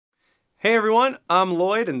Hey everyone, I'm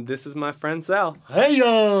Lloyd and this is my friend Sal.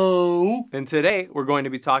 Hey-yo! And today we're going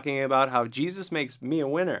to be talking about how Jesus makes me a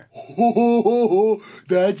winner.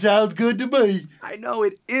 That sounds good to me. I know,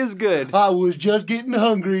 it is good. I was just getting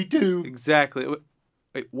hungry too. Exactly.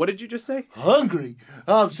 Wait, what did you just say? Hungry?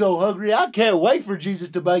 I'm so hungry I can't wait for Jesus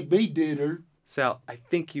to make me dinner. Sal, I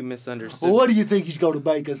think you misunderstood. What do you think he's going to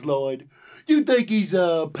make us, Lloyd? You think he's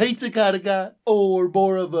a pizza kind of guy or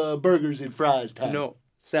more of a burgers and fries type? No,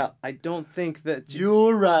 Sal, I don't think that...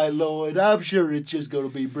 You're right, Lloyd. I'm sure it's just going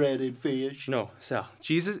to be bread and fish. No, Sal,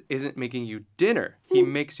 Jesus isn't making you dinner. He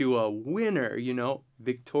makes you a winner,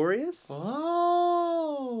 victorious.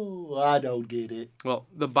 Oh, I don't get it. Well,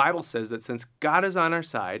 the Bible says that since God is on our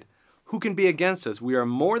side, who can be against us? We are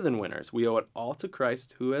more than winners. We owe it all to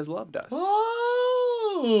Christ who has loved us.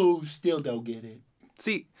 Oh, still don't get it.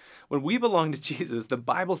 See, when we belong to Jesus, the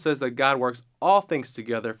Bible says that God works all things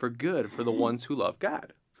together for good for the ones who love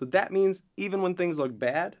God. So that means even when things look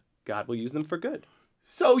bad, God will use them for good.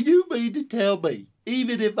 So you mean to tell me,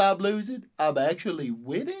 even if I'm losing, I'm actually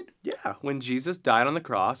winning? Yeah, when Jesus died on the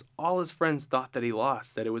cross, all his friends thought that he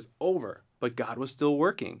lost, that it was over, but God was still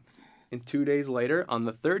working. And 2 days later, on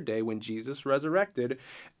the third day, when Jesus resurrected,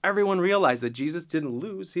 everyone realized that Jesus didn't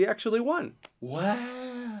lose, he actually won.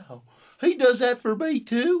 Wow, he does that for me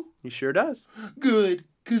too? He sure does. Good,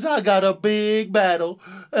 because I got a big battle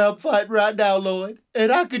I'm fighting right now, Lloyd,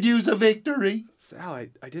 and I could use a victory. Sal,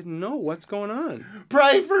 I didn't know. What's going on?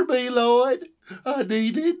 Pray for me, Lloyd. I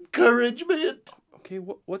need encouragement. Okay,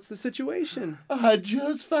 what's the situation? I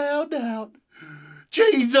just found out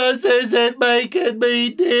Jesus isn't making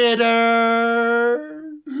me dinner.